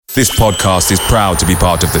This podcast is proud to be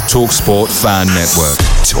part of the TalkSport Fan Network.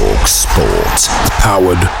 TalkSport.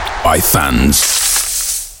 Powered by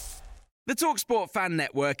fans. The TalkSport Fan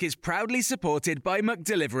Network is proudly supported by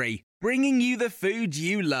McDelivery, bringing you the food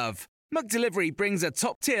you love. McDelivery brings a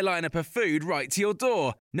top-tier lineup of food right to your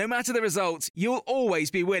door. No matter the result, you'll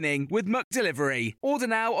always be winning with McDelivery. Order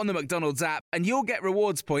now on the McDonald's app and you'll get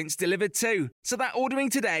rewards points delivered too. So that ordering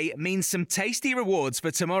today means some tasty rewards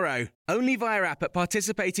for tomorrow. Only via app at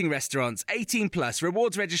participating restaurants. 18 plus.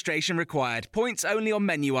 Rewards registration required. Points only on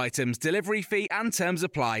menu items. Delivery fee and terms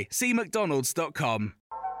apply. See mcdonalds.com.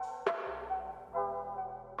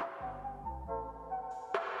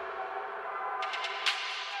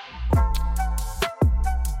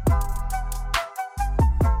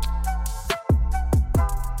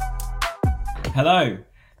 Hello.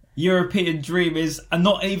 European dream is it's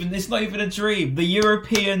not even a dream. The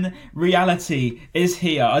European reality is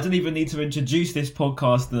here. I don't even need to introduce this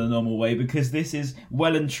podcast in the normal way because this is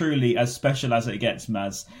well and truly as special as it gets,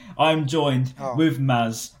 Maz. I'm joined with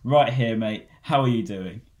Maz right here, mate. How are you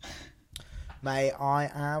doing? Mate, I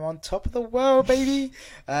am on top of the world, baby.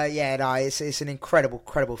 It's an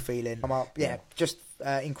incredible feeling. I'm up, just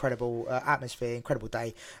incredible atmosphere, incredible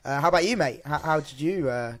day. How about you, mate? How did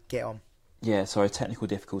you get on? Yeah, sorry, technical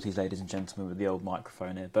difficulties, ladies and gentlemen, with the old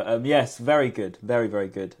microphone here. But yes, very good, very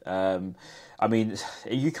good. I mean,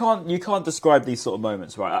 you can't describe these sort of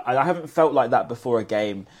moments, right? I haven't felt like that before a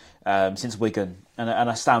game since Wigan, and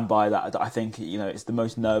I stand by that. I think it's the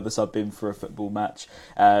most nervous I've been for a football match.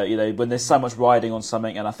 When there's so much riding on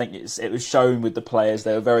something, and I think it was shown with the players.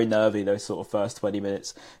 They were very nervy those sort of first 20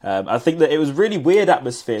 minutes. I think that it was really weird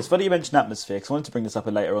atmosphere. It's funny you mentioned atmosphere because I wanted to bring this up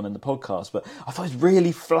later on in the podcast, but I thought it was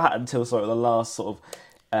really flat until sort of the last sort of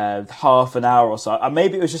half an hour or so.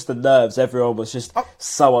 Maybe it was just the nerves. Everyone was just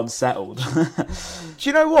so unsettled. Do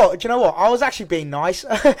you know what? I was actually being nice.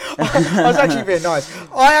 I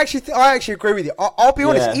actually agree with you. I'll be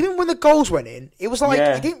honest. Even when the goals went in, it was like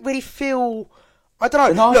it didn't really feel. I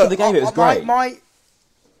don't know. And after the game, it was great. No,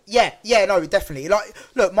 definitely.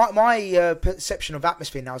 My perception of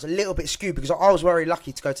atmosphere now is a little bit skewed because I was very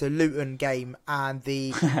lucky to go to the Luton game and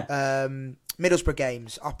the Middlesbrough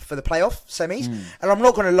games up for the playoff semis, and I'm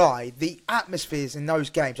not going to lie, the atmospheres in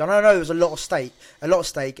those games, and I know there was a lot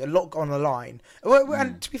on the line,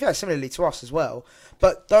 and to be fair, similarly to us as well,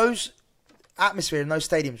 but those atmosphere in those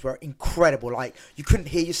stadiums were incredible. Like, you couldn't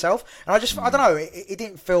hear yourself, and I don't know, it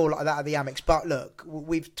didn't feel like that at the Amex. But look,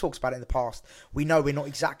 we've talked about it in the past. We know we're not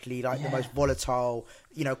exactly the most volatile,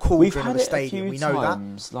 cauldron of a stadium. We know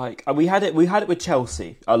times, that. Like we had it with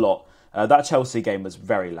Chelsea a lot. That Chelsea game was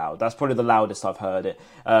very loud. That's probably the loudest I've heard it.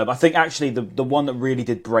 I think actually the one that really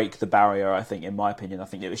did break the barrier, I think, in my opinion, I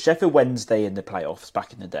think it was Sheffield Wednesday in the playoffs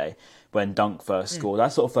back in the day when Dunk first scored.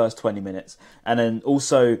 That sort of first 20 minutes. And then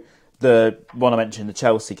also the one I mentioned, the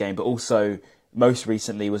Chelsea game, but also most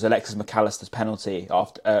recently was Alexis McAllister's penalty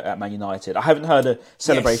after at Man United. I haven't heard a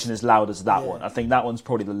celebration as loud as that one. I think that one's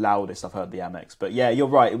probably the loudest I've heard the Amex. But yeah, you're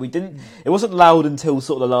right. It wasn't loud until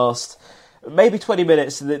sort of the last maybe 20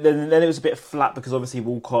 minutes, then it was a bit flat because obviously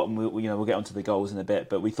Walcott, and we'll get onto the goals in a bit,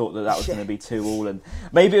 but we thought that was going to be 2-2, and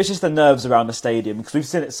maybe it was just the nerves around the stadium because we've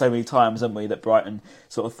seen it so many times, haven't we, that Brighton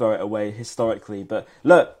sort of throw it away historically. But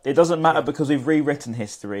look, it doesn't matter because we've rewritten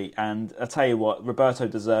history, and I tell you what, Roberto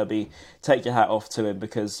De Zerbi, take your hat off to him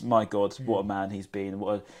because my God, what a man he's been,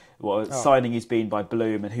 what a signing he's been by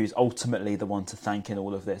Bloom, and who's ultimately the one to thank in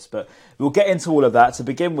all of this. But we'll get into all of that. To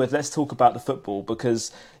begin with, let's talk about the football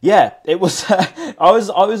because, it was. I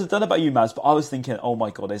don't know about you, Maz, but I was thinking, oh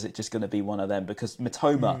my God, is it just going to be one of them? Because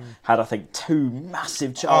Mitoma had, I think, 2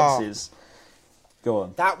 massive chances. Go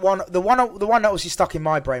on. That one, the one that was stuck in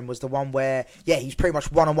my brain was the one where, he's pretty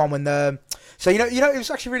much one-on-one when the. So it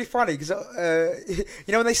was actually really funny because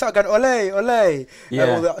when they started going ole, all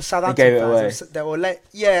the Southampton fans, they were and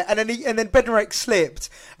then Bednarek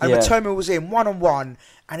slipped and Mitoma was in one-on-one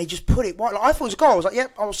and he just put it wide. Like, I thought it was a goal. I was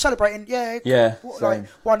like, I was celebrating, like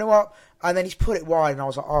 1-0 up, and then he's put it wide, and I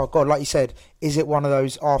was like, oh God, like you said, is it one of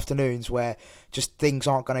those afternoons where just things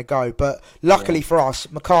aren't going to go? But luckily for us,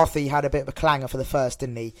 McCarthy had a bit of a clanger for the first,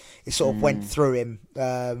 didn't he? It sort of went through him.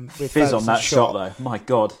 With Fizz on that shot though. My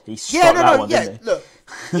God, he shot that one, didn't he? Look,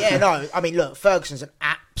 I mean, look, Ferguson's an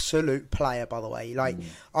absolute player, by the way. Like,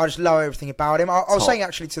 I just love everything about him. I was saying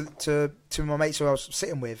actually to my mates who I was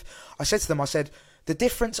sitting with, I said to them, the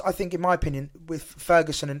difference, I think, in my opinion, with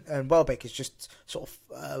Ferguson and Welbeck is just sort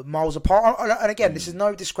of miles apart. And again, this is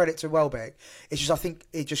no discredit to Welbeck. It's just, I think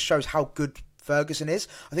it just shows how good Ferguson is.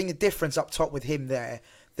 I think the difference up top with him there,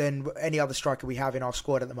 than any other striker we have in our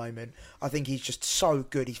squad at the moment. I think he's just so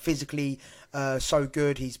good. He's physically so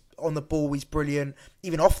good. He's on the ball, he's brilliant.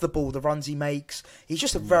 Even off the ball, the runs he makes. He's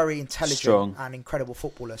just a very intelligent and incredible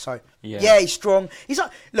footballer. So yeah, he's strong. He's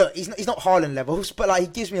not he's not Haaland levels, but like he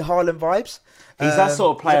gives me Haaland vibes. He's that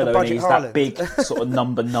sort of player, like though. He's Haaland. that big sort of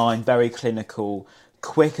number 9, very clinical,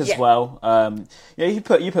 quick as well. You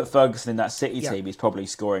put Ferguson in that City team, he's probably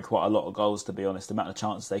scoring quite a lot of goals, to be honest, the amount of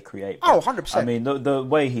chances they create. But, 100%. I mean, the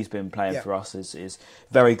way he's been playing for us is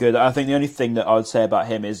very good. I think the only thing that I would say about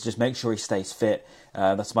him is just make sure he stays fit.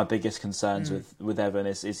 That's my biggest concerns with Evan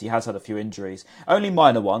is he has had a few injuries. Only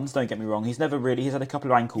minor ones, don't get me wrong. He's had a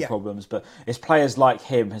couple of ankle problems, but it's players like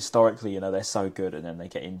him, historically, they're so good and then they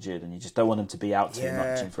get injured and you just don't want them to be out too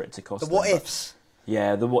much and for it to cost them. The what-ifs.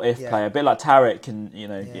 Yeah, the what-if player. A bit like Tarek, and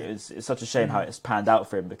it's such a shame how it's panned out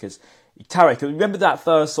for him because Tarek, remember that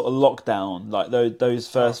first sort of lockdown, like those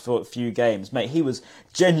first few games, mate, he was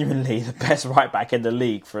genuinely the best right-back in the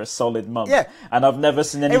league for a solid month. Yeah. And I've never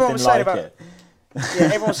seen anything like it.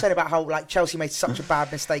 Everyone said about how like Chelsea made such a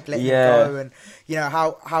bad mistake letting him go, and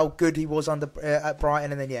how good he was under at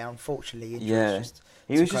Brighton, and then unfortunately, he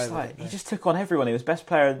was just like he just took on everyone. He was best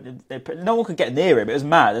player. No one could get near him. It was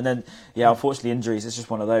mad. And then unfortunately, injuries. It's just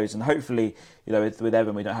one of those. And hopefully, with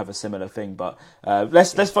Evan, we don't have a similar thing. But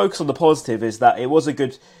let's focus on the positive. Is that it was a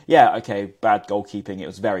good. Bad goalkeeping. It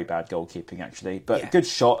was very bad goalkeeping actually, but good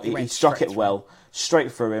shot. He struck it well.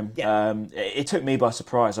 Straight through him. Yeah. It took me by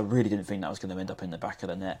surprise. I really didn't think that was going to end up in the back of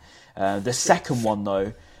the net. The second one,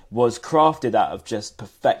 though, was crafted out of just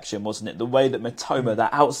perfection, wasn't it? The way that Matoma,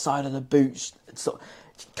 that outside of the boot, sort of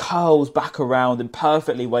curls back around and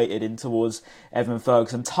perfectly weighted in towards Evan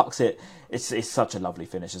Ferguson, tucks it. It's such a lovely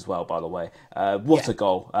finish as well, by the way. What a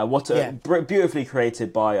goal. Beautifully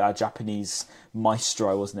created by our Japanese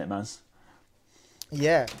maestro, wasn't it, man?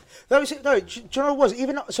 Yeah, that was it. No, do you know what it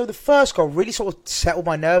was? So the first goal really sort of settled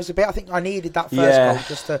my nerves a bit. I think I needed that first goal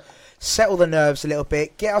just to settle the nerves a little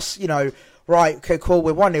bit, get us, right, okay, cool,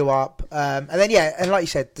 we're 1-0 up. And then, and like you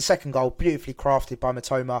said, the second goal, beautifully crafted by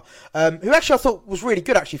Matoma, who actually I thought was really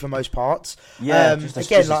good actually for most parts. Yeah, I think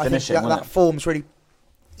that form's really...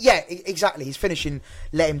 Yeah, exactly. His finishing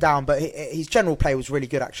let him down, but his general play was really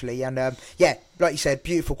good actually. And like you said,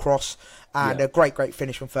 beautiful cross and a great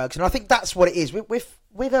finish from Ferguson. I think that's what it is with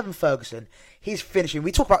Evan Ferguson. His finishing.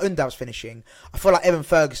 We talk about Undav's finishing. I feel like Evan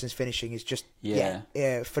Ferguson's finishing is just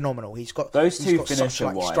phenomenal. He's got those two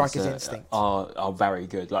finishing wise striker's instinct are very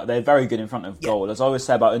good. Like they're very good in front of goal. As I always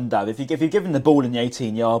say about Undav, if you give him the ball in the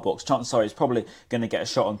 18-yard box, chances are he's probably going to get a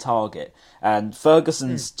shot on target. And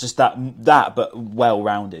Ferguson's just that, but well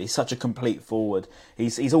rounded. He's such a complete forward.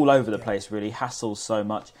 He's all over the place. Really hassles so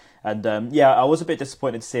much. And I was a bit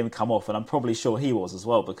disappointed to see him come off, and I'm probably sure he was as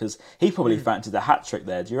well because he probably fancied a hat trick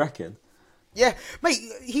there. Do you reckon? Yeah, mate.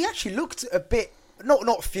 He actually looked a bit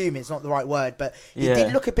not fuming. It's not the right word, but he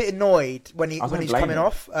did look a bit annoyed when he's coming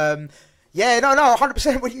off.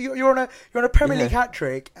 100%. When you're on a Premier League hat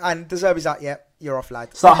trick, and De Zerbi's like, you're off, lad.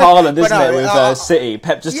 It's like Haaland, isn't it, with City?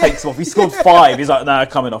 Pep just takes him off. He scored 5. He's like, nah,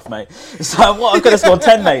 coming off, mate. It's like, what? I'm going to score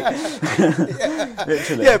 10, mate.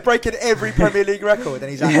 Literally. Yeah, breaking every Premier League record. And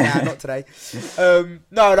he's like, nah, not today. He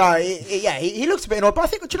looked a bit annoyed. But I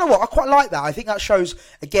think, do you know what? I quite like that. I think that shows,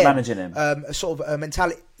 again... Managing him. A sort of a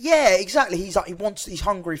mentality. Yeah, exactly. He's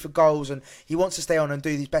hungry for goals and he wants to stay on and do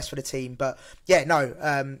his best for the team. But,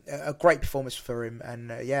 a great performance for him.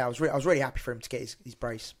 And, I was really happy for him to get his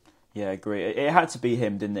brace. Yeah, I agree. It had to be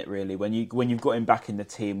him, didn't it, really? When you've got him back in the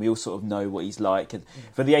team, we all sort of know what he's like. And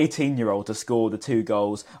for the 18-year-old to score the 2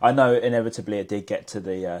 goals, I know inevitably it did get to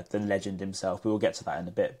the legend himself. We will get to that in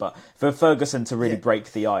a bit. But for Ferguson to really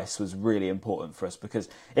break the ice was really important for us because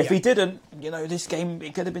if he didn't, this game,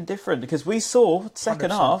 it could have been different. Because we saw,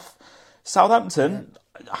 second 100%. Half, Southampton,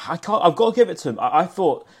 I've got to give it to them. I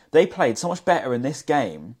thought they played so much better in this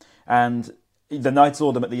game and... Then I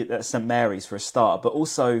saw them at St Mary's for a start, but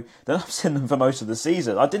also then I've seen them for most of the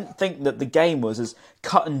season. I didn't think that the game was as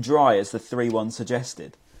cut and dry as the 3-1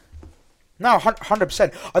 suggested. No,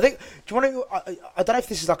 100%. I think. Do you want to? I don't know if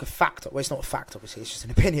this is like a fact. Well, it's not a fact, obviously. It's just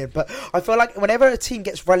an opinion. But I feel like whenever a team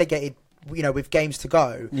gets relegated, with games to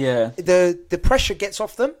go, the pressure gets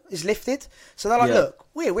off them, is lifted. So they're like, look,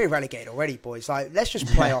 we're relegated already, boys. Like, let's just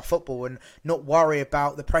play our football and not worry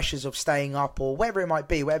about the pressures of staying up or whatever it might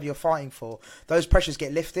be, whatever you're fighting for. Those pressures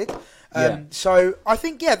get lifted. So I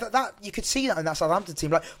think, that you could see that in that Southampton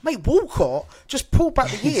team. Like, mate, Walcott just pulled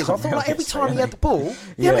back the years. I thought, like, every time he had the ball,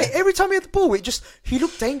 mate, every time he had the ball, he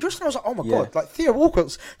looked dangerous. And I was like, oh my God, like Theo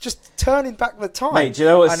Walcott's just turning back the time. Mate, do you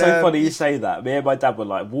know what's so funny you say that? Me and my dad were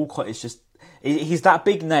like, Walcott is just, he's that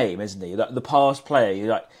big name, isn't he? Like the past player, you're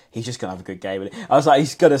like, he's just going to have a good game. I was like,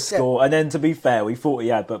 he's going to score. And then, to be fair, we thought he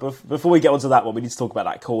had. But before we get onto that one, we need to talk about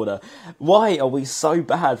that corner. Why are we so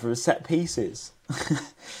bad for set pieces?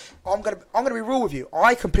 I'm gonna be real with you.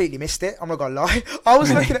 I completely missed it. I'm not gonna lie. I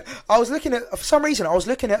was looking at for some reason. I was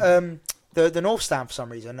looking at the North Stand for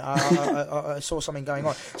some reason. I saw something going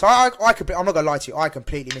on. So I'm not gonna lie to you. I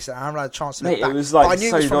completely missed it. I haven't had a chance to look back. It was like, but I knew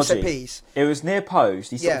so it was from a set dodgy. piece. It was near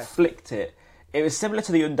post. He sort of flicked it. It was similar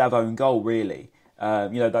to the Undav own goal, really.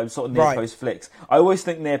 Those sort of near post flicks. I always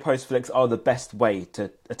think near post flicks are the best way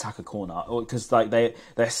to attack a corner, because like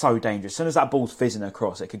they're so dangerous. As soon as that ball's fizzing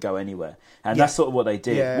across, it could go anywhere, and that's sort of what they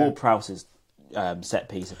did. Yeah. Ward-Prowse's set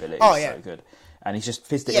piece ability is so good, and he's just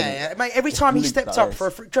fizzed it in. Yeah, mate. Every time he stepped up for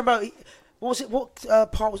a free, do you remember? What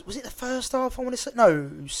part was it? The first half? I want to say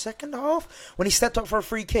no, second half when he stepped up for a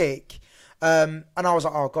free kick. And I was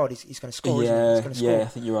like, oh god, he's going to score. Yeah, he's going to score. I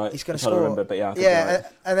think you're right. He's going to score. score. Remember, but yeah, I think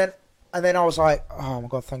you're right. And then I was like, oh my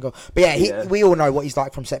god, thank God. But yeah, we all know what he's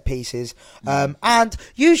like from set pieces. And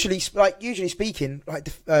usually speaking, like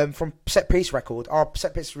from set piece record, our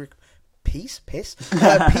set piece piece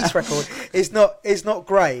record is not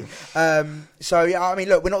great. So yeah, I mean,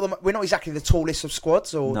 look, we're not exactly the tallest of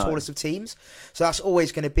squads or tallest of teams, so that's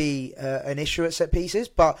always going to be an issue at set pieces.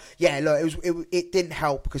 But yeah, look, it didn't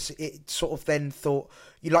help because it sort of then thought.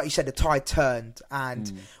 Like you said, the tide turned,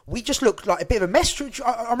 and we just looked like a bit of a mess.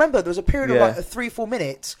 I remember there was a period of like 3-4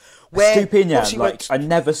 minutes where Stupinian, I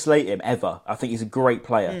never slate him ever. I think he's a great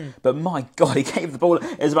player, but my God, he gave the ball.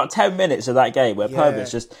 It was about 10 minutes of that game where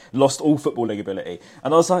Purvis just lost all footballing ability,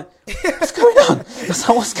 and I was like, "What's going on?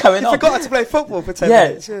 What's going on?" He forgot how to play football for 10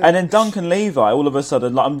 minutes. Yeah. And then Duncan Levi, all of a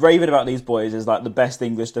sudden, like I'm raving about these boys as like the best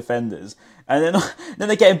English defenders, and then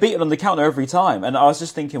they're getting beaten on the counter every time, and I was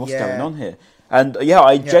just thinking, what's going on here? And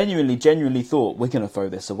I genuinely thought we're going to throw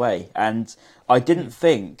this away. And I didn't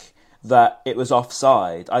think that it was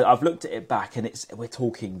offside. I've looked at it back and we're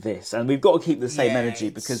talking this. And we've got to keep the same energy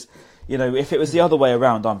because, if it was the other way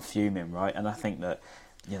around, I'm fuming, right? And I think that,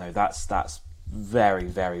 that's very,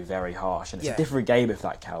 very, very harsh. And it's a different game if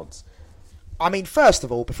that counts. I mean, first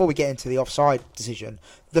of all, before we get into the offside decision,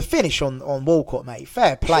 the finish on Walcott, mate,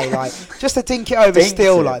 fair play. Like, just to dink it over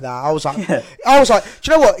still like that. I was like, do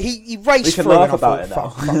you know what? He raced through and I thought,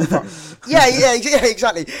 fuck. Yeah,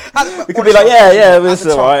 exactly. We could be like, it's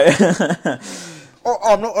all right.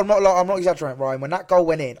 I'm not exaggerating, Ryan. When that goal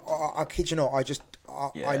went in, I kid you not,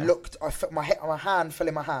 I looked, my hand fell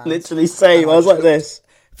in my hand. Literally same. I was like this.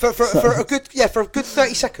 For a good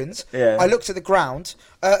 30 seconds, I looked at the ground,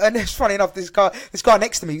 and it's funny enough. This guy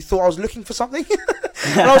next to me thought I was looking for something,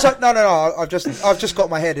 and I was like, no, I've just got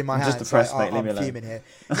my head in my hand. Just depressed, mate. I'm fuming here.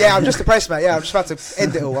 Yeah, I'm just depressed, mate. Yeah, I'm just about to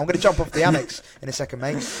end it all. I'm going to jump off the Amex in a second,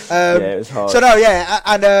 mate. It was hard. So no, I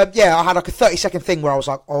had like a 30-second thing where I was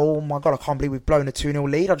like, oh my god, I can't believe we've blown a 2-0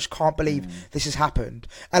 lead. I just can't believe this has happened.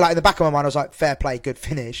 And like in the back of my mind, I was like, fair play, good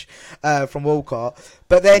finish from Walcott.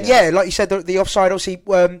 But then, like you said, the offside obviously.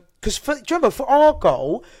 Because do you remember for our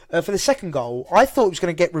goal, for the second goal, I thought it was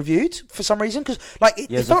going to get reviewed for some reason because like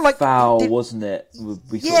it felt like foul, wasn't it?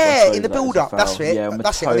 In the build-up, that's it. Yeah,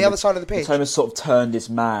 that's it on the other side of the pitch. Thomas sort of turned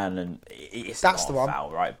his man, and it's that's not the one. A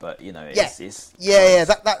foul, right? But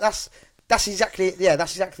That's exactly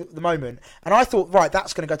the moment. And I thought, right,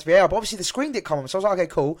 that's going to go to VAR. But obviously the screen didn't come on, so I was like, okay,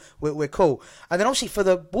 cool, we're cool. And then obviously for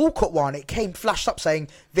the Walcott one, it came flashed up saying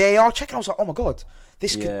VAR check, and I was like, oh my god.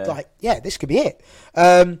 This could this could be it.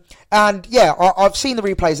 I've seen the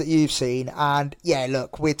replays that you've seen, and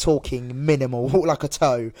look, we're talking minimal, like a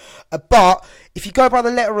toe. But if you go by the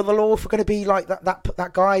letter of the law, if we're going to be like that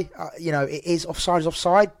guy, it is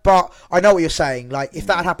offside. But I know what you're saying. Like if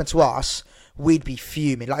that had happened to us, we'd be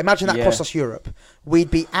fuming. Like imagine that cost us Europe. We'd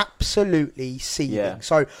be absolutely seething. Yeah.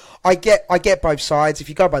 So I get both sides. If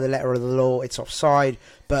you go by the letter of the law, it's offside.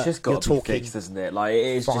 But it's just got to be fixed, isn't it? Like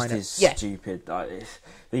it is stupid. Like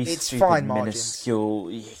these stupid minuscule.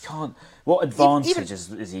 You can't. What advantage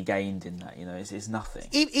has he gained in that? It's nothing.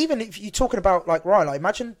 Even if you're talking about like Ryan, like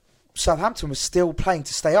imagine Southampton was still playing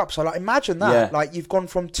to stay up. So like imagine that. Yeah. Like you've gone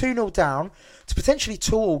from 2-0 down to potentially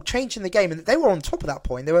 2-2, changing the game, and they were on top at that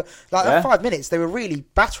point. They were like at 5 minutes, they were really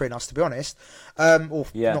battering us, to be honest. For a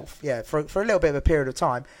little bit of a period of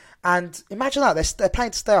time. And imagine that they're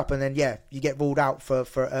playing to stay up, and then you get ruled out for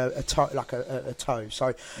a toe.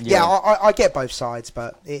 So I get both sides,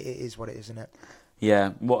 but it is what it is, isn't it? Yeah.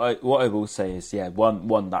 What I will say is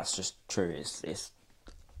one that's just true.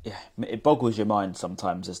 It boggles your mind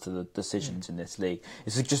sometimes as to the decisions in this league.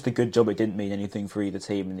 It's just a good job it didn't mean anything for either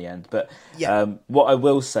team in the end. But what I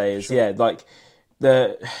will say is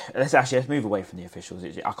let's move away from the officials.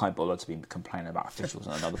 I can't bother to be complaining about officials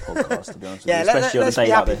on another podcast, to be honest with you, especially on a day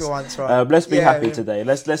like this. Once, right? Let's be happy today.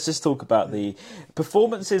 Let's just talk about the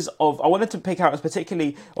performances of. I wanted to pick out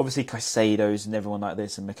particularly, obviously, Caicedo's and everyone like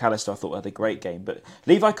this, and McAllister I thought had a great game, but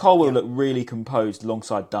Levi Colwill looked really composed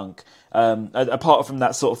alongside Dunk. Apart from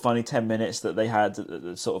that sort of funny 10 minutes that they had,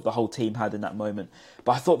 sort of the whole team had in that moment.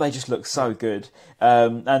 But I thought they just looked so good.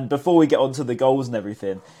 And before we get on to the goals and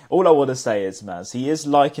everything, all I want to say is, Maz, he is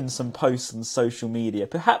liking some posts on social media,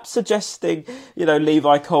 perhaps suggesting,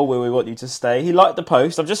 Levi Colwill, we want you to stay. He liked the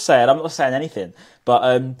post. I'm just saying, I'm not saying anything.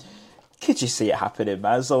 But could you see it happening,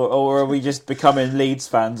 Maz? Or are we just becoming Leeds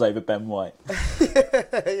fans over Ben White?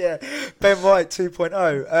 Yeah, Ben White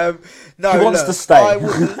 2.0. No, he wants to stay.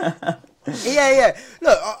 Yeah.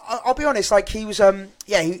 Look, I'll be honest. Like he was,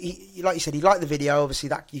 he like you said, he liked the video. Obviously,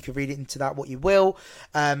 that you can read it into that what you will.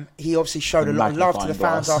 He obviously showed a lot of love to the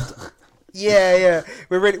fans after. Yeah,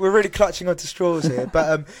 we're really clutching onto straws here,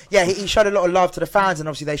 but he showed a lot of love to the fans, and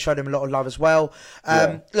obviously they showed him a lot of love as well.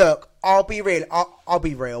 Look, I'll be real. I'll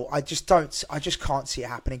be real. I just can't see it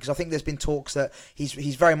happening because I think there's been talks that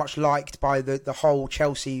he's very much liked by the whole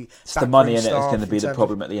Chelsea. It's the money in it is going to be the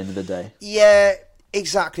problem at the end of the day. Yeah.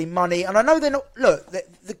 Exactly, money. And I know they're not... Look,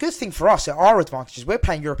 the good thing for us, our advantage is we're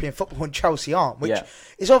playing European football and Chelsea aren't, which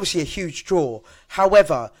is obviously a huge draw.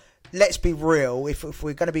 However, let's be real. If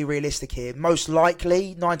we're going to be realistic here, most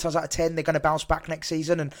likely, 9 times out of 10, they're going to bounce back next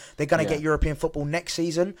season and they're going to get European football next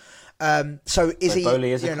season. So is he...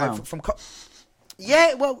 Bowley is a clown.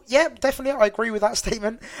 Definitely. I agree with that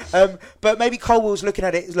statement. But maybe Colwell's looking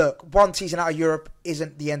at it. Look, one season out of Europe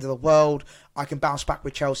isn't the end of the world. I can bounce back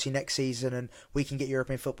with Chelsea next season and we can get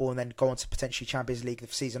European football and then go on to potentially Champions League the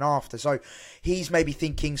season after. So he's maybe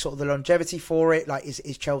thinking sort of the longevity for it. Like,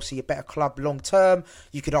 is Chelsea a better club long term?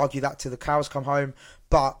 You could argue that till the cows come home.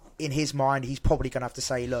 But in his mind, he's probably going to have to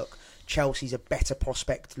say, look, Chelsea's a better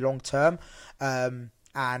prospect long term.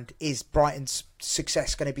 And is Brighton's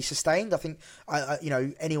success going to be sustained? I think,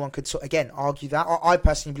 anyone could argue that. I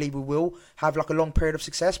personally believe we will have like a long period of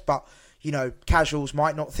success, but casuals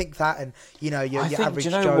might not think that, and your average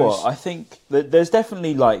Joes. What? I think that there's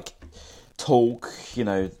definitely like talk,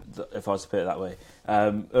 if I was to put it that way,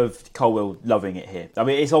 of Colwill loving it here. I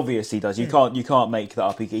mean, it's obvious he does. You can't make that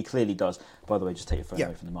up. He clearly does. By the way, just take your phone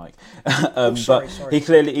away from the mic. Sorry.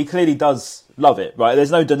 He clearly does love it, right?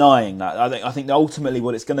 There's no denying that. I think ultimately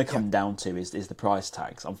what it's going to come down to is the price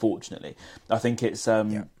tags. Unfortunately, I think it's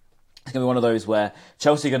going to be one of those where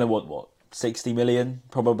Chelsea are going to want what? 60 million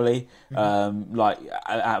probably, like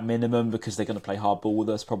at minimum, because they're going to play hard ball with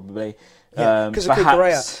us probably. Because of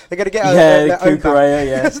Cucurella. They're going to get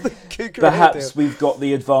Cucurella, perhaps we've got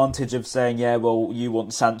the advantage of saying, you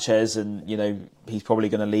want Sanchez and, he's probably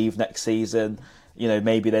going to leave next season.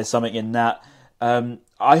 Maybe there's something in that.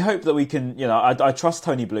 I hope that we can, I trust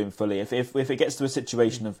Tony Bloom fully. If it gets to a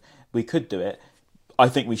situation of we could do it, I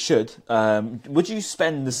think we should. Would you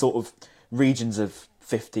spend the sort of regions of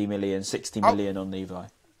 50 million, 60 million on Levi?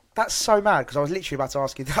 That's so mad, because I was literally about to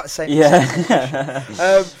ask you that same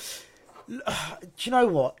do you know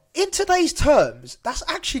what? In today's terms, that's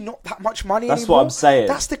actually not that much money anymore. That's what I'm saying.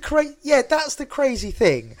 That's the crazy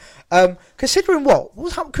thing. Considering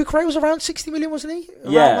Cucurella was around 60 million, wasn't he?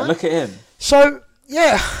 Look at him. So,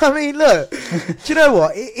 I mean, look, do you know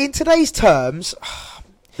what? In today's terms,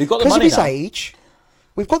 we've got the money because of his age,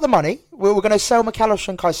 we've got the money. We're going to sell McAllister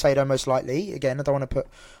and Caicedo most likely. Again, I don't want to put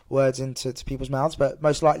words into people's mouths, but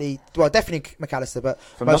most likely, definitely McAllister, but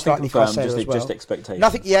most likely Caicedo as well. Just expectation.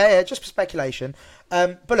 Nothing, just speculation.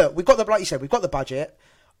 But look, we've got like you said, we've got the budget.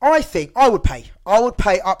 I think I would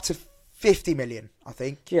pay up to 50 million. I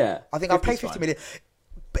think. Yeah. I think I'd pay 50 million.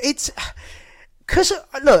 But it's because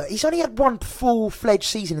look, he's only had one full-fledged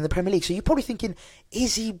season in the Premier League, so you're probably thinking,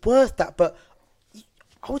 is he worth that? But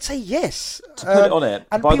I would say yes. To put it on it,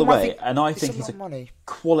 by the way, and I think he's a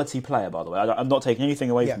quality player, by the way. I'm not taking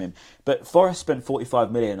anything away from him. But Forest spent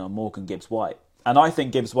 45 million on Morgan Gibbs-White. And I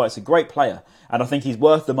think Gibbs-White's a great player. And I think he's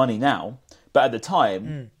worth the money now. But at the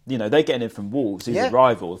time, they're getting him from Wolves, who's a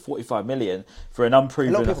rival, 45 million for an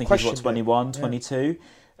unproven, I think he's 21, 22.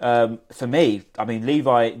 For me, I mean,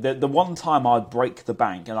 Levi, the one time I'd break the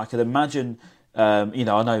bank, and I could imagine... I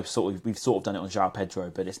know we've sort of done it on João Pedro,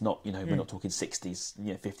 but it's not, we're not talking 60s,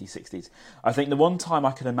 50s, 60s. I think the one time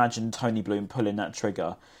I can imagine Tony Bloom pulling that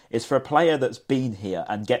trigger is for a player that's been here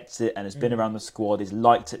and gets it and has been around the squad, is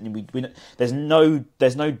liked it, and there's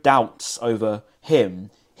no doubts over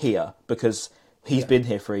him here because he's been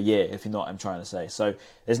here for a year, if you know what I'm trying to say. So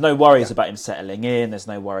there's no worries about him settling in, there's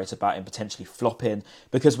no worries about him potentially flopping,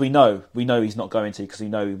 because we know he's not going to, because we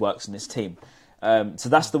know he works in this team. So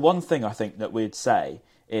that's the one thing I think that we'd say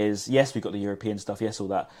is, yes, we've got the European stuff, yes, all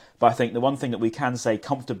that. But I think the one thing that we can say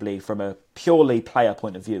comfortably from a purely player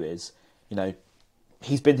point of view is,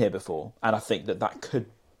 he's been here before. And I think that could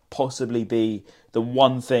possibly be the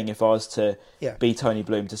one thing, if I was to be Tony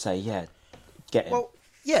Bloom, to say, get him. Well,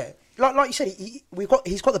 yeah. Like you said,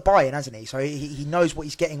 he's got the buy-in, hasn't he? So he knows what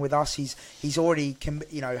he's getting with us. He's already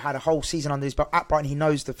had a whole season under his belt at Brighton. He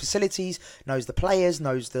knows the facilities, knows the players,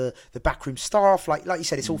 knows the backroom staff. Like you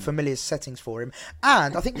said, it's all familiar settings for him.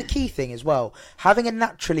 And I think the key thing as well, having a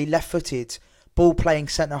naturally left-footed ball-playing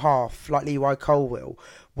centre half like Levi Colwill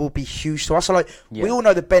will be huge to us. So we all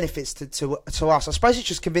know the benefits to us. I suppose it's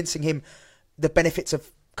just convincing him the benefits of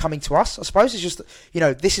coming to us. I suppose it's just,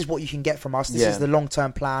 this is what you can get from us. This is the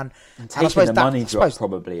long-term plan. And taking the money drop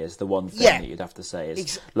probably is the one thing that you'd have to say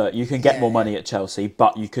is, look, you can get more money at Chelsea,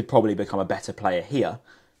 but you could probably become a better player here.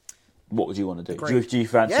 What would you want to do? Do you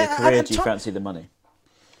fancy a career? Do you fancy the money?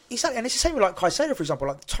 Exactly, and it's the same with Caicedo, for example.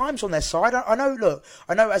 Like, the time's on their side. I know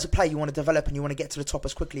as a player you want to develop and you want to get to the top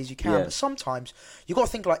as quickly as you can, but sometimes you've got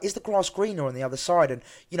to think, is the grass greener on the other side? And,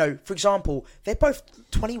 for example, they're both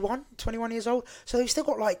 21 years old, so they've still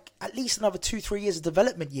got, at least another 2-3 years of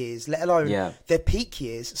development years, let alone their peak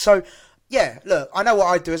years. So, look, I know what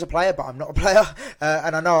I do as a player, but I'm not a player,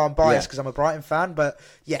 and I know I'm biased because I'm a Brighton fan, but,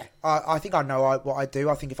 I think I know what I do.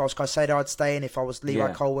 I think if I was Caicedo, I'd stay in. If I was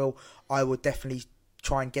Levi Colwill, I would definitely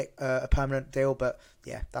try and get a permanent deal, but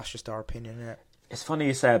that's just our opinion, isn't it? It's funny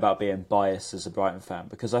you say about being biased as a Brighton fan,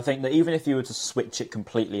 because I think that even if you were to switch it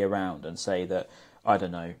completely around and say that, I don't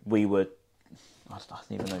know, we were, I don't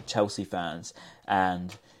even know, Chelsea fans,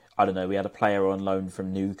 and I don't know, we had a player on loan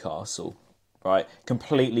from Newcastle, right?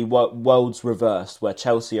 Completely worlds reversed, where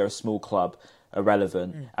Chelsea are a small club,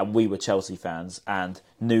 irrelevant, and we were Chelsea fans, and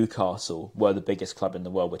Newcastle were the biggest club in the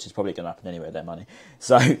world, which is probably going to happen anyway, their money.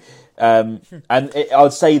 So, I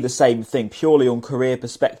would say the same thing, purely on career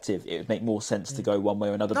perspective, it would make more sense to go one way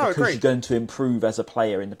or another, because you're going to improve as a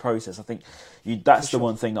player in the process. I think that's the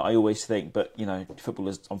one thing that I always think, but,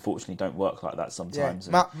 footballers unfortunately don't work like that sometimes.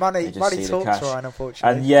 Yeah. Money talks, Ryan,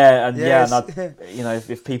 unfortunately. And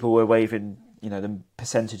if people were waving the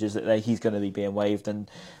percentages that he's going to be being waived, and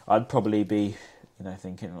I'd probably be,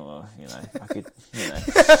 thinking, I could,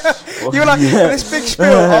 You're like, this big spiel,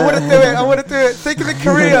 I want to do it, think of the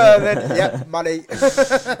career, and then, money.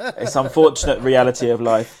 It's unfortunate reality of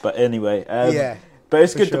life, but anyway, but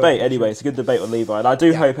it's a good debate anyway. It's a good debate on Levi, and I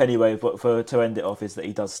do hope anyway, but to end it off, is that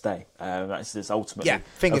he does stay. That's ultimately,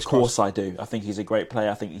 fingers of course, crossed. I do. I think he's a great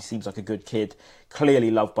player. I think he seems like a good kid,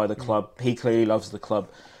 clearly loved by the club. He clearly loves the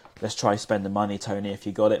club. Let's try spend the money, Tony, if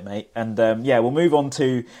you got it, mate. And we'll move on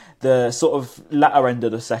to the sort of latter end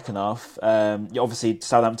of the second half. Obviously,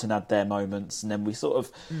 Southampton had their moments, and then we sort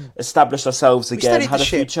of established ourselves again, had a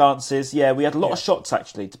few chances. Yeah, we had a lot of shots,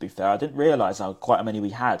 actually, to be fair. I didn't realise how many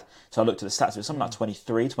we had. So I looked at the stats. It was something like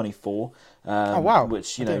 23, 24. Oh, wow.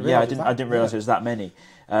 Which, I didn't realise it was that many.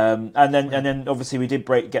 And then obviously we did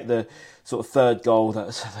get the sort of third goal. That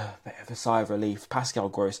was a bit of a sigh of relief. Pascal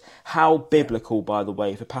Gross, how biblical, by the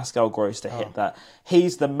way, for Pascal Gross to hit that.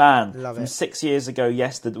 He's the man from 6 years ago,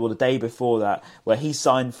 the day before that, where he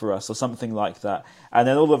signed for us or something like that. And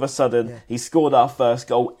then all of a sudden, he scored our first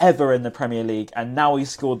goal ever in the Premier League, and now he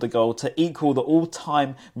scored the goal to equal the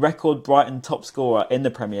all-time record Brighton top scorer in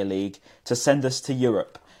the Premier League to send us to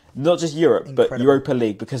Europe. Not just Europe, but Europa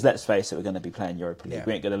League, because let's face it, we're going to be playing Europa League.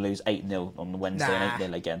 We ain't going to lose 8-0 on the Wednesday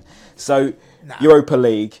and 8-0 again. So, Europa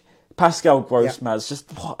League, Pascal Grossmaz,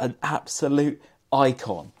 just what an absolute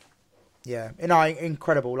icon. Yeah,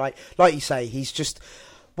 incredible. Like you say, he's just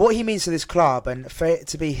what he means to this club, and for it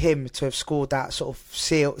to be him to have scored that sort of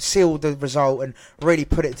sealed the result and really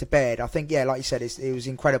put it to bed. I think, like you said, it was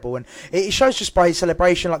incredible, and it shows just by his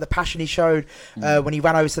celebration, like the passion he showed when he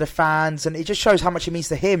ran over to the fans, and it just shows how much it means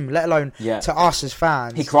to him, let alone to us as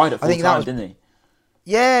fans. He cried at full time, didn't he?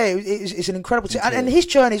 Yeah, it's an incredible team. And his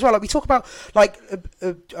journey as well. Like we talk about, I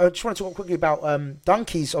just want to talk quickly about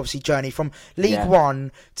Dunkey's obviously journey from League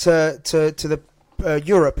One to the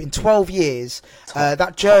Europe in 12 years.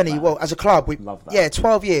 That journey, as a club,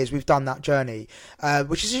 12 years we've done that journey,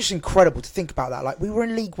 which is just incredible to think about that. Like we were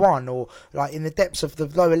in League One or like in the depths of the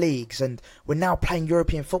lower leagues, and we're now playing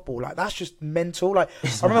European football. Like that's just mental. Like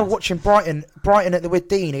I remember watching Brighton at the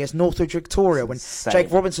Dean against Northwich Victoria when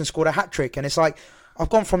Jake Robinson scored a hat trick, and it's like I've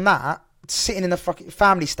gone from that, sitting in the fucking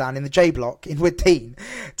family stand in the J Block in Dean,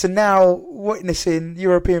 to now witnessing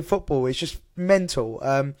European football. Is just mental.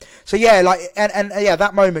 So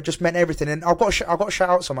that moment just meant everything. And I've got to shout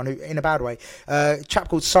out someone who, in a bad way, a chap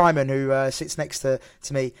called Simon who sits next to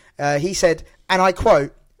me. He said, and I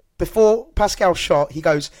quote, before Pascal shot, he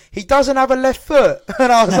goes, he doesn't have a left foot.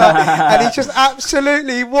 And I was like, and he just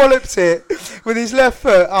absolutely walloped it with his left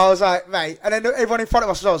foot. I was like, mate. And then everyone in front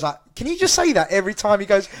of us, I was like, can you just say that every time he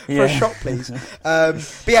goes for a shot, please? But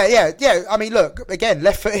yeah. I mean, look, again,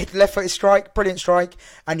 left-footed strike, brilliant strike.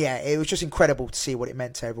 And yeah, it was just incredible to see what it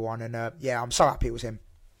meant to everyone. And I'm so happy it was him.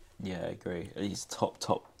 Yeah, I agree. He's top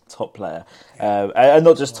player, and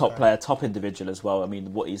not just top player, top individual as well. I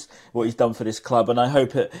mean, what he's done for this club, and I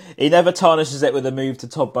hope he never tarnishes it with a move to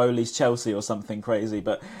Todd Bowley's Chelsea or something crazy.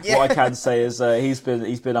 But what I can say is he's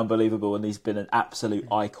been unbelievable, and he's been an absolute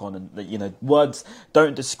icon. And words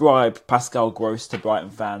don't describe Pascal Gross to Brighton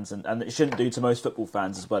fans, and it shouldn't do to most football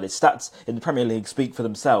fans as well. His stats in the Premier League speak for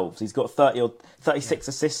themselves. He's got 36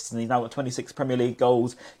 assists, and he's now got 26 Premier League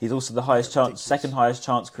goals. He's also the second highest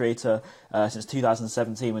chance creator since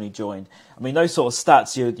 2017 when he joined. I mean, those sort of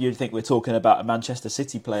stats, you'd think we're talking about a Manchester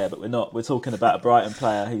City player, but we're not. We're talking about a Brighton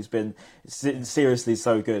player who's been seriously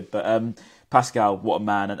so good. But Pascal, what a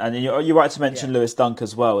man. And you're right to mention Lewis Dunk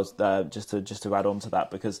as well, as just to add on to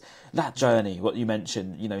that, because that journey, what you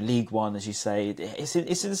mentioned, League One, as you say, it's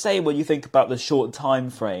insane when you think about the short time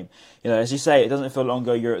frame. As you say, it doesn't feel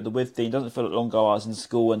longer you're at the Withdean, it doesn't feel longer I was in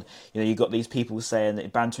school, and you got these people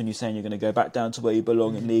bantering you, saying you're going to go back down to where you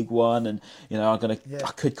belong in League One, and I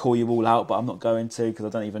could call you all out, but I'm not going to, because I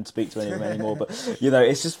don't even speak to anyone anymore. But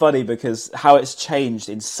it's just funny because how it's changed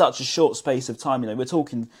in such a short space of time. We're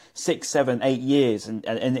talking 6, 7, 8 years, and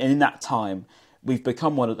in that time we've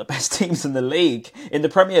become one of the best teams in the league, in the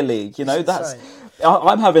Premier League.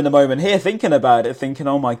 I'm having a moment here thinking about it, thinking,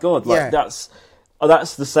 oh my god, that's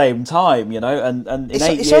the same time, and in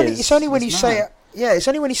 8 years. It's only when you say it. Yeah, it's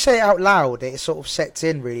only when you say it out loud it sort of sets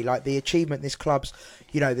in, really, like the achievement this club's,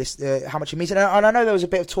 how much it means. And I know there was a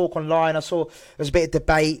bit of talk online. I saw there was a bit of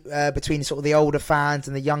debate between sort of the older fans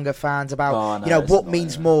and the younger fans about, what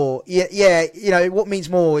means more. Yeah, what means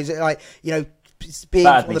more? Is it like, being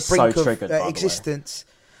on the brink of existence?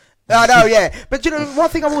 I know, yeah. But one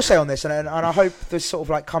thing I will say on this, and I hope this sort of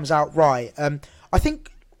like comes out right. I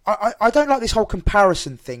think I don't like this whole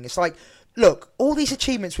comparison thing. It's like, look, all these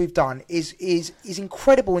achievements we've done is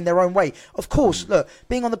incredible in their own way. Of course, look,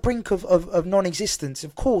 being on the brink of non-existence,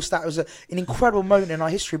 of course, that was an incredible moment in our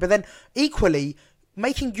history. But then equally,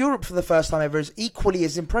 making Europe for the first time ever is equally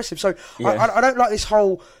as impressive. So I don't like this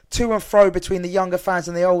whole to and fro between the younger fans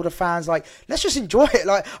and the older fans. Like, let's just enjoy it.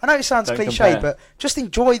 Like, I know it sounds cliche, but just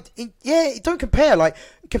enjoy. Don't compare. Like,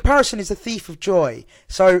 comparison is the thief of joy.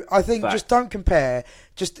 So I think just don't compare.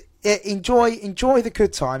 Just enjoy the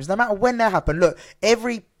good times, no matter when they happen. Look,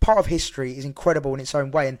 every part of history is incredible in its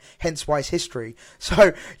own way, and hence why it's history.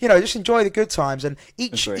 So just enjoy the good times, and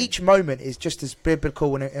each moment is just as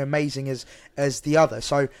biblical and amazing as the other.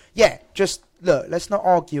 So just look, let's not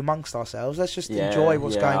argue amongst ourselves. Let's just enjoy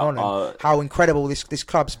what's going on and how incredible this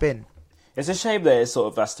club's been. It's a shame that it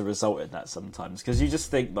sort of has to result in that sometimes, because you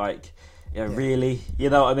just think like, really, you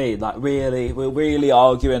know what I mean? Like, really, we're really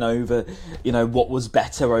arguing over, what was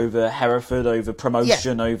better over Hereford, over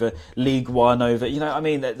promotion, over League One, over, I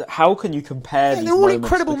mean, how can you compare these they're all moments?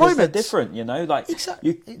 incredible because moments. They're different, like,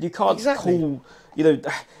 exactly. you can't call,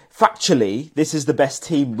 factually, this is the best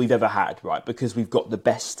team we've ever had, right? Because we've got the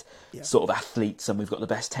best sort of athletes, and we've got the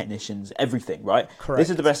best technicians, everything, right? Correct. This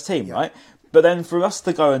is the best team, right? But then for us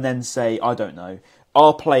to go and then say, I don't know,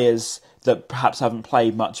 our players that perhaps haven't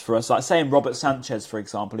played much for us, like saying Robert Sanchez, for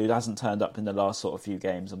example, who hasn't turned up in the last sort of few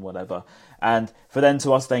games and whatever, and for them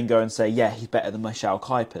to us then go and say, he's better than Michel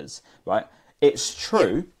Kuipers, right? It's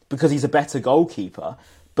true, because he's a better goalkeeper,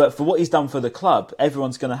 but for what he's done for the club,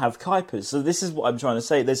 everyone's going to have Kuipers. So this is what I'm trying to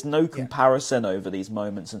say. There's no comparison over these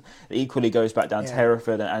moments, and it equally goes back down to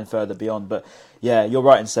Hereford and further beyond. But you're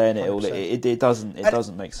right in saying it all. It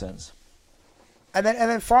doesn't make sense. And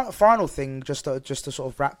then final thing, just to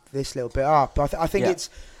sort of wrap this little bit up. I think it's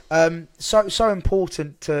so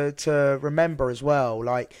important to remember as well.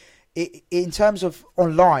 Like, in terms of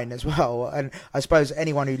online as well, and I suppose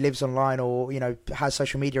anyone who lives online or has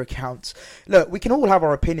social media accounts, look, we can all have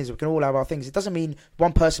our opinions, we can all have our things. It doesn't mean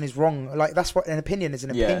one person is wrong. Like, that's what an opinion is,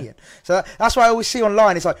 an opinion. So that's why I always see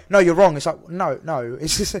online, it's like, no, you're wrong. It's like, no,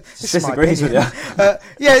 it's just this is my opinion.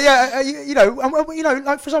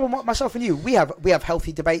 Like, for example, myself and you, we have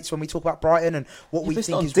healthy debates when we talk about Brighton and what we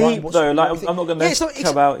think is deep, wrong. Though, like, I'm not going to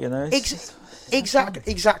come out,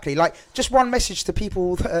 Exactly. Like, just one message to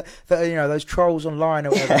people that are, those trolls online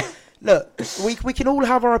or whatever. look, we can all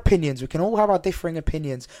have our opinions. We can all have our differing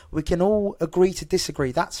opinions. We can all agree to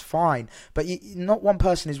disagree. That's fine. But not one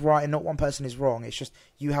person is right and not one person is wrong. It's just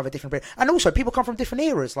you have a different opinion. And also, people come from different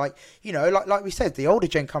eras. Like, you know, like we said, the older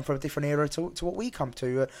gen come from a different era to what we come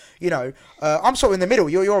to. You know, I'm sort of in the middle.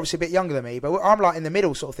 You're obviously a bit younger than me, but I'm like in the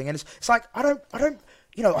middle sort of thing. And it's like I don't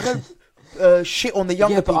shit on the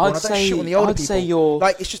younger people. And I don't shit on the older people.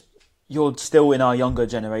 I'd say it's just. You're still in our younger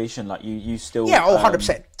generation, like you still. Yeah,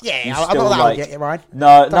 100%. Yeah, I'm not that old yet, Ryan.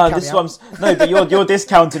 No, this is what I'm. No, but you're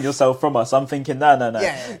discounting yourself from us. I'm thinking, no.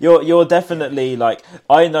 Yeah. You're definitely like,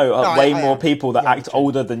 I know way more people that act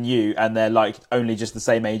older than you, and they're like only just the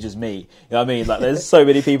same age as me. You know what I mean? Like, there's so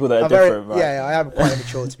many people that are different, right? Yeah, I am quite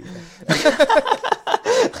immature to be fair.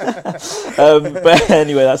 But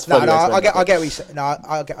anyway, that's funny. I get what you're saying.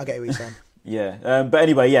 I get what you're saying. Yeah, but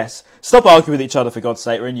anyway, yes. Stop arguing with each other, for God's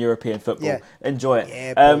sake. We're in European football. Yeah. Enjoy it.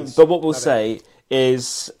 Yeah, but what we'll say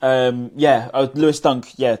is, Lewis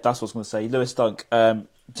Dunk. Yeah, that's what I was going to say. Lewis Dunk.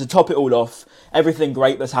 To top it all off, everything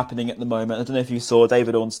great that's happening at the moment. I don't know if you saw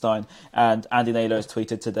David Ornstein and Andy Naylor has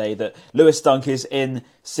tweeted today that Lewis Dunk is in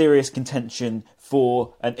serious contention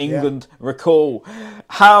for an England recall.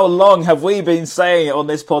 How long have we been saying it on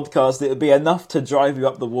this podcast? It would be enough to drive you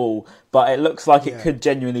up the wall, but it looks like it could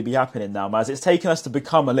genuinely be happening now, Maz. It's taken us to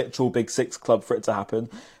become a literal Big Six club for it to happen.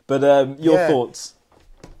 But your thoughts?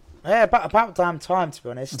 Yeah, about damn time, to be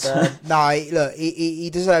honest. Look, he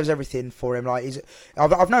deserves everything for him. Like,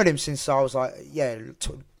 I've known him since I was like,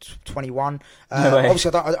 21.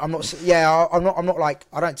 Obviously, I'm not like,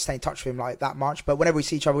 I don't stay in touch with him like that much. But whenever we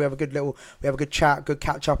see each other, we have a good chat, good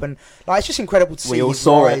catch up, and like it's just incredible to see his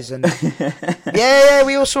rise. And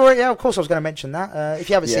we all saw it. Yeah, of course, I was going to mention that. If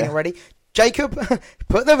you haven't seen it already. Jacob,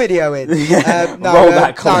 put the video in. Roll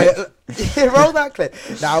that clip. Roll that clip.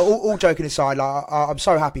 Now, all joking aside, like I'm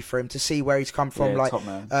so happy for him to see where he's come from,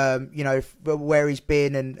 where he's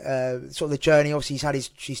been and sort of the journey. Obviously, he's had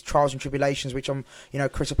his trials and tribulations, which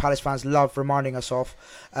Crystal Palace fans love reminding us of.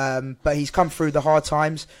 But he's come through the hard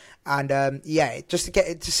times, and just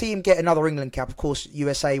to see him get another England cap. Of course,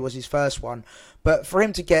 USA was his first one. But for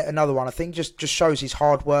him to get another one, I think just shows his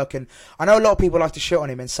hard work. And I know a lot of people like to shit on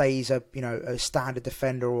him and say he's a standard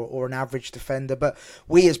defender or an average defender. But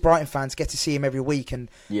we as Brighton fans get to see him every week, and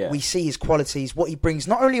we see his qualities, what he brings,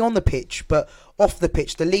 not only on the pitch but off the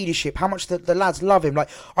pitch, the leadership, how much the lads love him. Like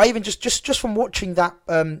I even just from watching that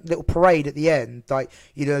little parade at the end, like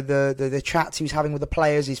the chats he was having with the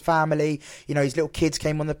players, his family, his little kids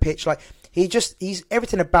came on the pitch. Like he's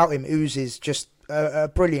everything about him oozes just. A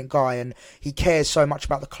brilliant guy, and he cares so much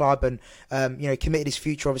about the club, and committed his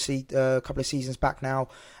future obviously a couple of seasons back now,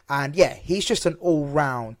 and he's just an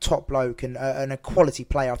all-round top bloke and a quality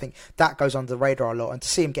player. I think that goes under the radar a lot, and to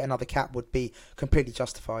see him get another cap would be completely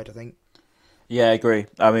justified, I think. Yeah, I agree.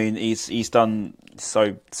 I mean, he's done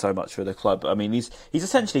so much for the club. I mean, he's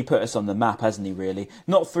essentially put us on the map, hasn't he? Really,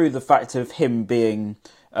 not through the fact of him being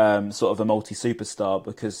sort of a multi-superstar,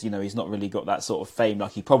 because he's not really got that sort of fame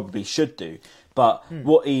like he probably should do. But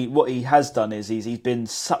what he has done is he's been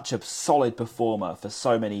such a solid performer for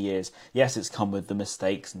so many years. Yes, it's come with the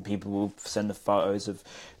mistakes, and people will send the photos of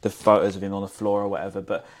him on the floor or whatever.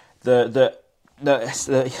 But the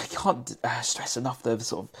I can't stress enough the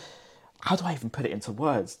sort of, how do I even put it into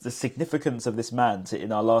words, the significance of this man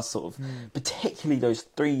in our last sort of, particularly those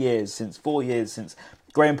 4 years since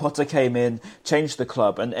Graham Potter came in, changed the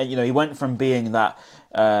club, and he went from being that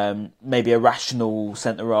maybe a rational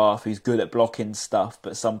centre-half who's good at blocking stuff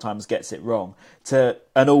but sometimes gets it wrong, to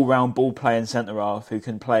an all-round ball-playing centre-half who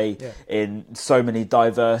can play in so many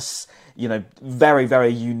diverse, very,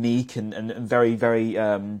 very unique and very, very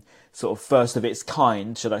sort of first of its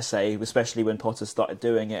kind, should I say, especially when Potter started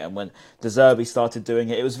doing it and when De Zerbi started doing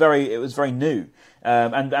it. It was very new.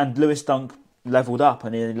 And Lewis Dunk levelled up,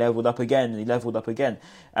 and he levelled up again, and he levelled up again.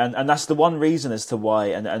 And that's the one reason as to why,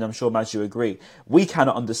 and I'm sure, Maz, you agree, we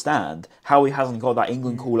cannot understand how he hasn't got that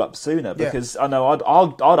England call-up sooner, because I know I'd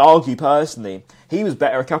argue personally he was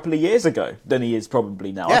better a couple of years ago than he is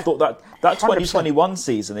probably now. I thought that 2021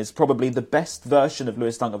 season is probably the best version of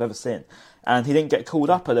Lewis Dunk I've ever seen. And he didn't get called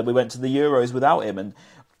up, and then we went to the Euros without him, and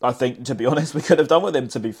I think, to be honest, we could have done with him,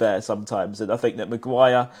 to be fair, sometimes. And I think that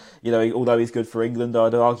Maguire, although he's good for England,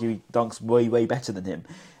 I'd argue Dunk's way, way better than him.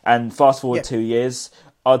 And fast forward 2 years,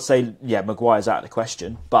 I'd say, Maguire's out of the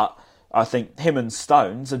question. But I think him and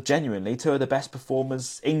Stones are genuinely two of the best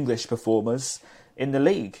English performers in the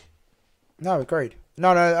league. No, agreed.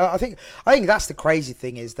 No, I think that's the crazy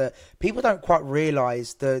thing, is that people don't quite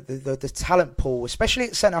realise the talent pool, especially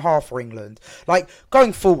at centre half for England. Like,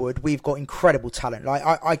 going forward, we've got incredible talent. Like,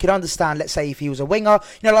 I could understand, let's say, if he was a winger,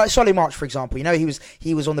 like Solly March, for example.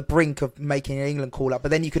 He was on the brink of making an England call up,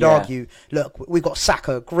 but then you could argue, look, we've got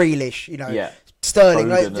Saka, Grealish, Sterling,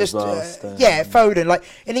 Foden Foden, like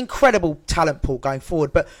an incredible talent pool going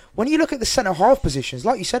forward. But when you look at the centre half positions,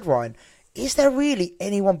 like you said, Ryan, is there really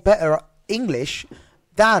anyone better at English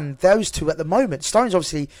than those two at the moment? Stones,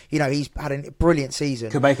 obviously, he's had a brilliant season.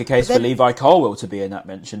 Could make a case for Levi Colwill to be in that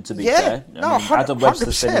mention, to be fair. Adam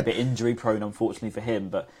Webster's been a bit injury prone, unfortunately, for him,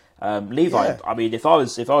 but Levi, I mean, if I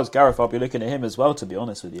was Gareth, I'd be looking at him as well, to be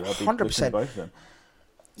honest with you. I'd be 100%. Looking at both of them.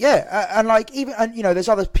 Yeah, there's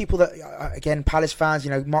other people that, again, Palace fans,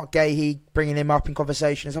 Mark Gahey, bringing him up in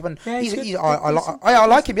conversation and stuff. And I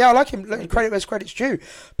like him. Yeah, I like him. Credit where credit's due.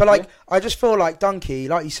 But I just feel like Dunkey,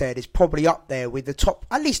 like you said, is probably up there with the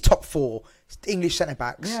at least top 4 English centre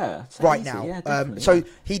backs right now. Yeah, so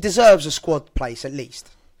he deserves a squad place at least.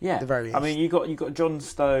 Yeah, at the very least. I mean, you got John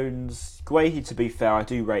Stones, Guehi. To be fair, I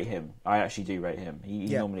do rate him. I actually do rate him. He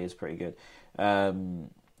normally is pretty good.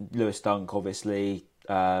 Lewis Dunk, obviously.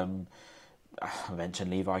 I mentioned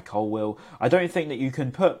Levi Colwill. I don't think that you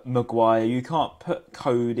can put Maguire. You can't put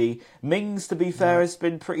Cody. Mings, to be fair, has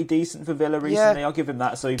been pretty decent for Villa recently. I'll give him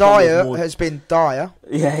that. So Dyer has been dire.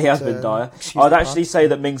 Yeah, he has been dire. I'd actually say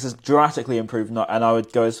that Mings has dramatically improved, and I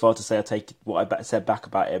would go as far to say I take what I said back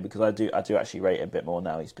about him, because I do actually rate him a bit more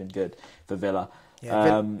now. He's been good for Villa.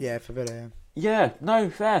 Yeah, for Villa. Yeah. Yeah, no,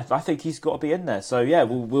 fair. I think he's got to be in there. So yeah,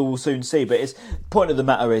 we'll soon see. But point of the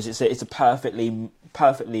matter is, it's a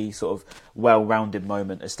perfectly sort of well-rounded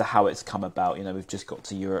moment as to how it's come about. We've just got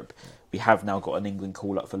to Europe. We have now got an England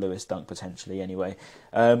call-up for Lewis Dunk, potentially, anyway.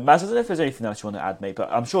 Maz, I don't know if there's anything else you want to add, mate,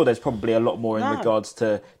 but I'm sure there's probably a lot more in regards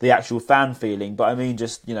to the actual fan feeling, but I mean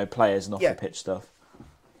just, players and off-the-pitch stuff.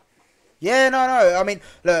 Yeah, no. I mean,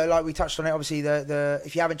 look, like we touched on it, obviously, the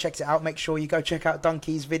if you haven't checked it out, make sure you go check out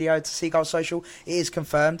Dunkey's video to Seagull Social. It is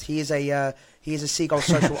confirmed. He is a Seagull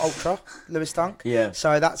Social ultra, Lewis Dunk. Yeah.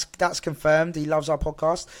 So that's confirmed. He loves our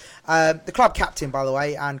podcast. The club captain, by the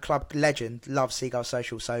way, and club legend loves Seagull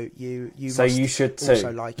Social. So you should too.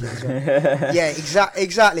 Also like it as well. Yeah,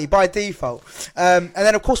 exactly by default. And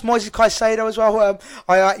then of course Moises Caicedo as well.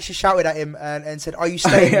 I actually shouted at him and said, "Are you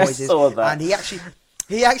staying, Moises?" Saw that. And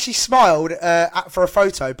he actually smiled for a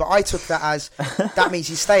photo, but I took that as that means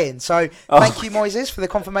he's staying. So thank you, Moises, for the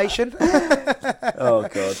confirmation. Oh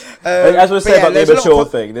God! As we say about the immature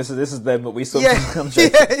thing, this is them. But we sort of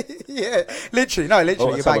literally,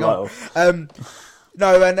 you're bang on.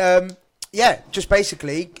 Just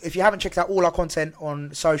basically, if you haven't checked out all our content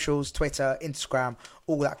on socials, Twitter, Instagram,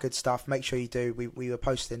 all that good stuff, make sure you do. We were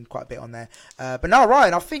posting quite a bit on there. But no,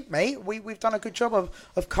 Ryan, I think, mate, we've done a good job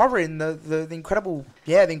of covering the incredible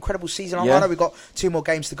season. I know we've got 2 more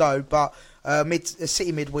games to go, but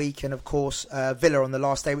City midweek and of course Villa on the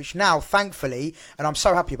last day, which now, thankfully, and I'm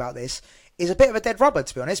so happy about this, is a bit of a dead rubber,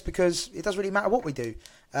 to be honest, because it doesn't really matter what we do.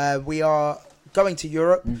 We are going to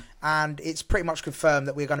Europe, and it's pretty much confirmed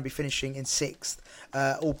that we're going to be finishing in 6th,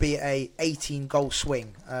 albeit a 18-goal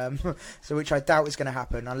swing, so which I doubt is going to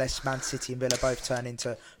happen unless Man City and Villa both turn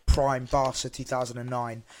into prime Barca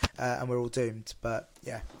 2009, and we're all doomed. But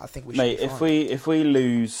yeah, I think we should. Mate, if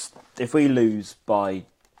we lose by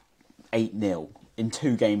 8-0 in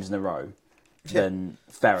 2 games in a row, then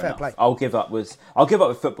fair enough. Play. I'll give up with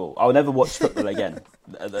football. I'll never watch football again.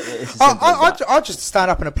 I'll just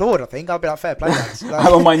stand up and applaud. I think I'll be like, fair play, lads. Like,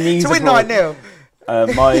 I'm on my knees to win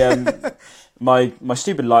 9-0. My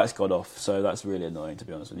stupid light's gone off, so that's really annoying, to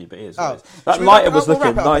be honest with you. But it is. That lighter was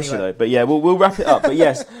looking nice, anyway. But yeah, we'll wrap it up. But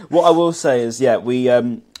yes, what I will say is, we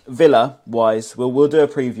Villa wise, we'll do a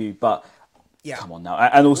preview. But come on now,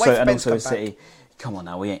 and also City. Come on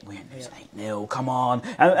now, we ain't losing 8-0. Come on,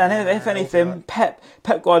 and if anything, Pep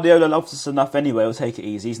Guardiola loves us enough anyway. He'll take it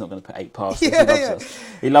easy. He's not going to put 8 past us. He loves us.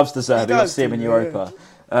 He loves the Serb. He loves to see him in Europa.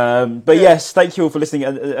 Yes, thank you all for listening.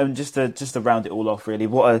 And just to round it all off, really,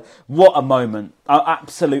 what a moment! An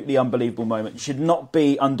absolutely unbelievable moment. Should not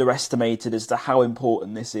be underestimated as to how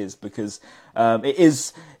important this is, because it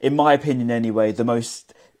is, in my opinion, anyway, the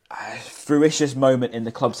most fruitious moment in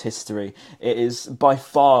the club's history. It is by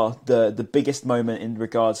far the biggest moment in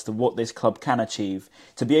regards to what this club can achieve.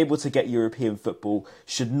 To be able to get European football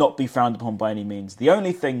should not be frowned upon by any means. The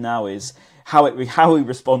only thing now is how we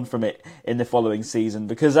respond from it in the following season,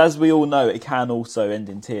 because as we all know, it can also end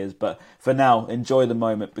in tears. But for now, enjoy the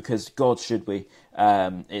moment, because God, should we?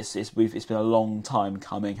 It's been a long time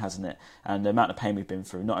coming, hasn't it? And the amount of pain we've been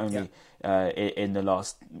through, not only in the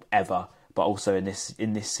last ever, but also in this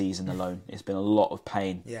season alone, it's been a lot of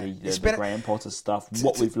pain. Yeah. The Graham Potter stuff,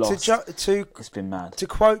 what we've lost, it's been mad. To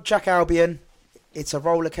quote Jack Albion, it's a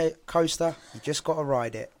roller coaster. You just got to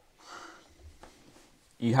ride it.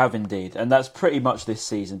 You have indeed, and that's pretty much this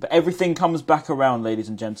season. But everything comes back around, ladies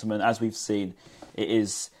and gentlemen, as we've seen. It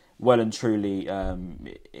is well and truly,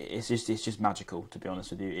 it's just magical, to be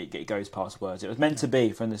honest with you. It goes past words. It was meant to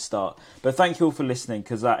be from the start. But thank you all for listening,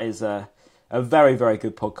 because that is a very, very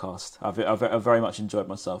good podcast. I've very much enjoyed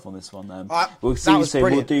myself on this one. We'll see you soon.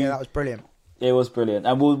 That was brilliant. It was brilliant,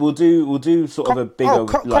 and we'll do sort of a bigger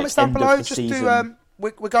comments down end below. of the Just season.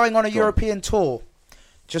 We're going on a European tour.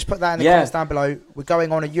 Just put that in the comments down below. We're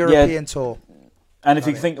going on a European tour. And if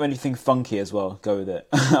you think of anything funky as well, go with it.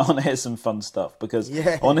 I want to hear some fun stuff, because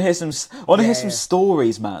I want to hear some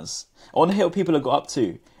stories, Maz. I want to hear what people have got up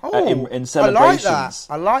to in celebrations.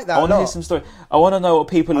 I like that. I want to hear some stories. I want to know what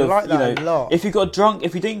people have. Like that a lot. If you got drunk,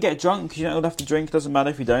 if you didn't get drunk, you don't have to drink. It doesn't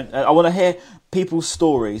matter if you don't. I want to hear people's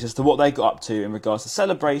stories as to what they got up to in regards to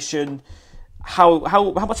celebration. How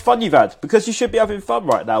much fun you've had, because you should be having fun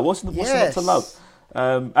right now. What's not to love?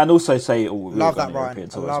 And also say, love that, Ryan.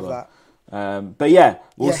 I love that. But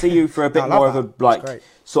we'll see you for a bit more of a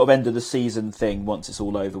sort of end of the season thing once it's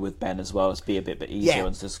all over with Ben as well. Let's be a bit easier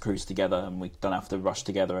and just cruise together, and we don't have to rush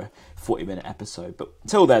together a 40-minute episode. But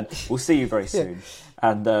until then, we'll see you very soon.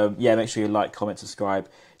 And make sure you like, comment, subscribe,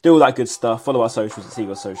 do all that good stuff. Follow our socials at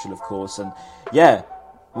SEAGULLS Social, of course. And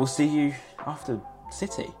we'll see you after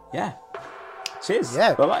City. Cheers.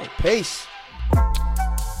 Bye-bye. Peace.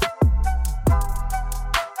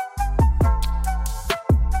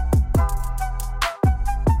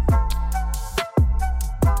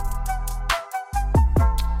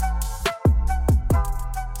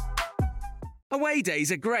 Away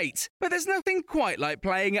days are great, but there's nothing quite like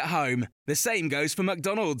playing at home. The same goes for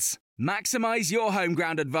McDonald's. Maximise your home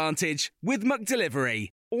ground advantage with McDelivery.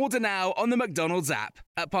 Order now on the McDonald's app.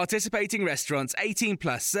 At participating restaurants, 18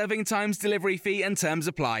 plus serving times, delivery fee and terms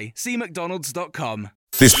apply. See mcdonalds.com.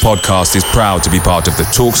 This podcast is proud to be part of the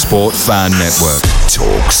TalkSport Fan Network.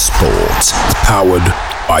 TalkSport.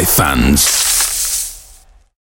 Powered by fans.